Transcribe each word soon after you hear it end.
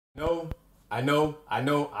No, I know.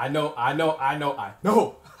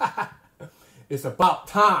 It's about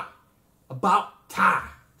time. About time.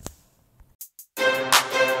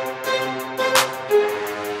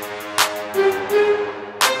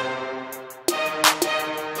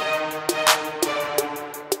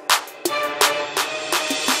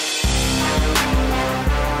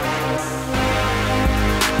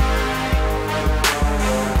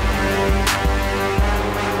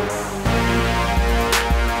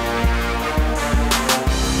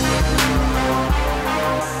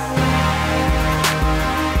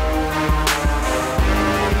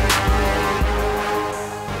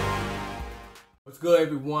 What's good,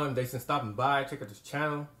 everyone? Thanks for stopping by. Check out this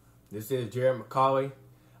channel. This is McCauley.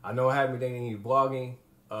 I know I haven't been doing any vlogging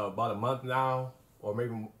about a month now, or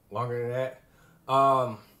maybe longer than that.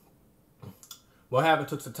 What happened?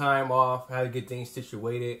 Took some time off. Had to get things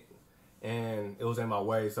situated, and it was in my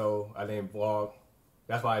way, so I didn't vlog.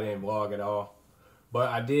 That's why I didn't vlog at all. But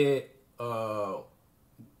I did. Do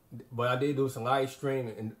some live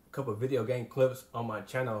stream and a couple of video game clips on my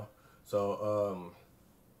channel. So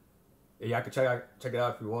yeah, I can check it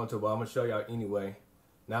out if you want to, but I'm gonna show y'all anyway.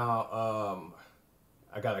 Now,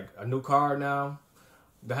 I got a new car now.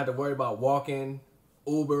 Don't have to worry about walking,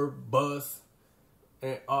 Uber, bus,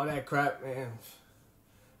 and all that crap, man.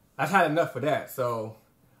 I've had enough of that, so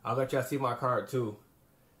I'll let y'all see my car too.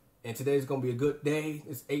 And today's gonna be a good day.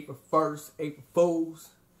 It's April 1st, April Fools.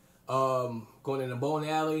 Going in the bowling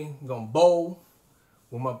alley, gonna bowl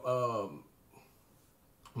with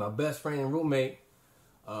my best friend and roommate.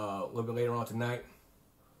 A little bit later on tonight,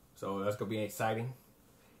 so that's gonna be exciting.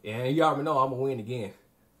 And you already know I'm gonna win again.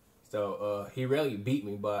 So he rarely beat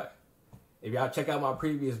me, but if y'all check out my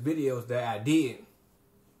previous videos that I did,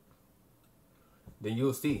 then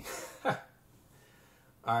you'll see. All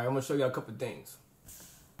right, I'm gonna show y'all a couple things.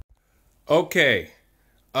 Okay,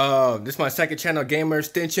 this is my second channel, Gamer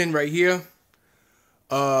Extinction, right here.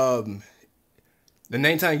 The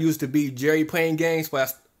name time used to be Jerry Playing Games,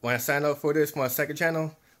 but when I signed up for this, my second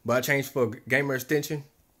channel, but I changed for Gamer Extinction.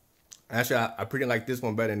 Actually, I pretty like this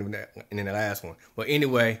one better than the last one. But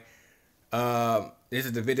anyway, this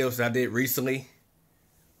is the videos that I did recently.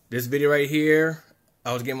 This video right here,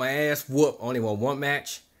 I was getting my ass whooped. Only won one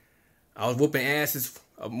match. I was whooping asses,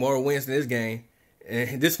 more wins in this game.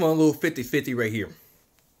 And this one a little 50-50 right here.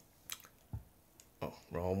 Oh,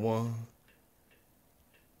 wrong one.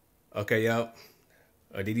 Okay, yep.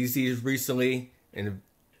 I did these recently, and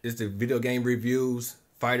it's the video game reviews.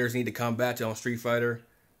 Fighters need to combat on Street Fighter.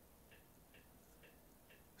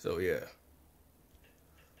 So yeah.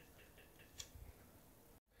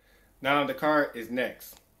 Now the car is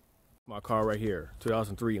next. My car right here,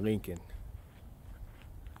 2003 Lincoln.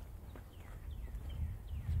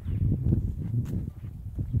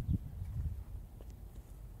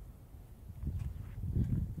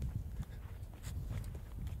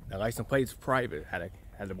 The license plate's private. Had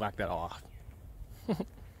to black that off.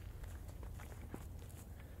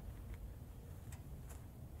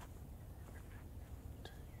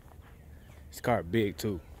 This car big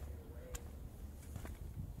too.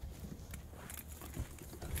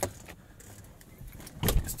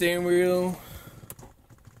 Steering wheel,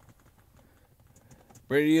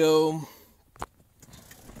 radio.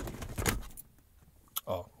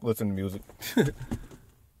 Oh, listen to music.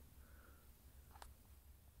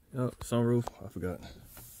 Oh, sunroof. I forgot.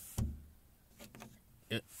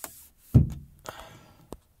 Yep.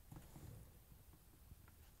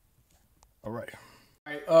 All right.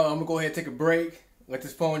 Alright, I'm gonna go ahead and take a break, let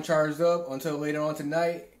this phone charge up until later on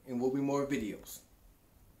tonight, and we'll be more videos.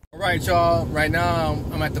 Alright, y'all, right now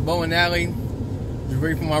I'm at the bowling alley, just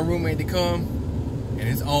waiting for my roommate to come, and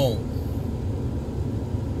it's on.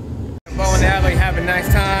 Bowling alley, have a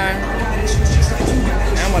nice time,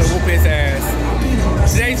 and I'm gonna whoop his ass.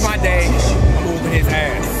 Today's my day, I'm whooping his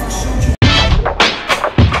ass.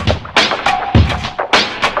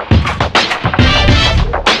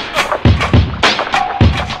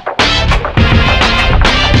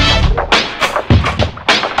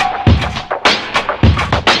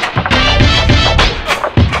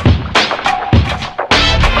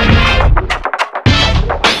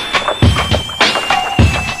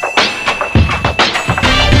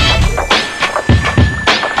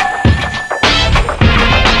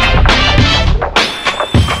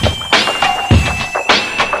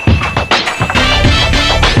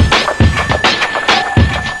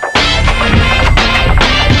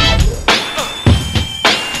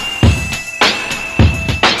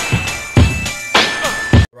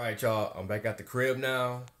 Alright, y'all, I'm back at the crib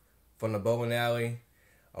now from the bowling alley.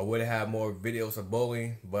 I would have had more videos of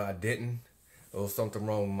bowling, but I didn't. There was something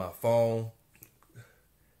wrong with my phone.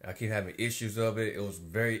 I keep having issues of it. It was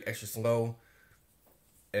very extra slow,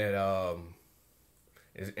 and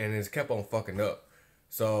it's kept on fucking up.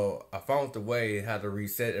 So I found the way how to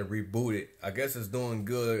reset and reboot it. I guess it's doing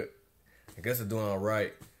good. I guess it's doing all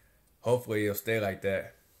right. Hopefully it'll stay like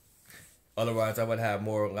that. Otherwise, I would have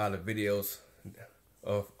a lot of videos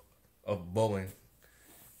of bowling.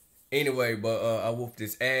 Anyway, but I whooped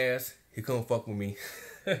his ass. He couldn't fuck with me.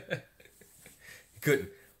 He couldn't.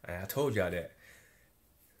 I told y'all that.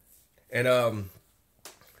 And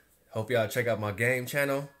hope y'all check out my game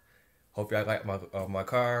channel. Hope y'all like my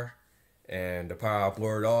car and the power I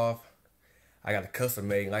blurred off. I got a custom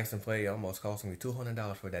made license plate. It almost cost me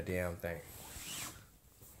 $200 for that damn thing.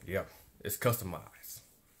 Yep, it's customized.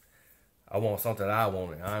 I want something I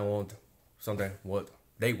wanted. I don't want something what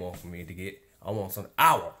they want for me to get. I want something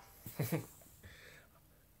I want.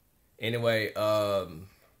 Anyway, I'm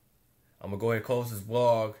gonna go ahead and close this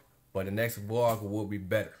vlog, but the next vlog will be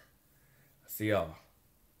better. See y'all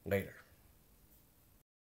later.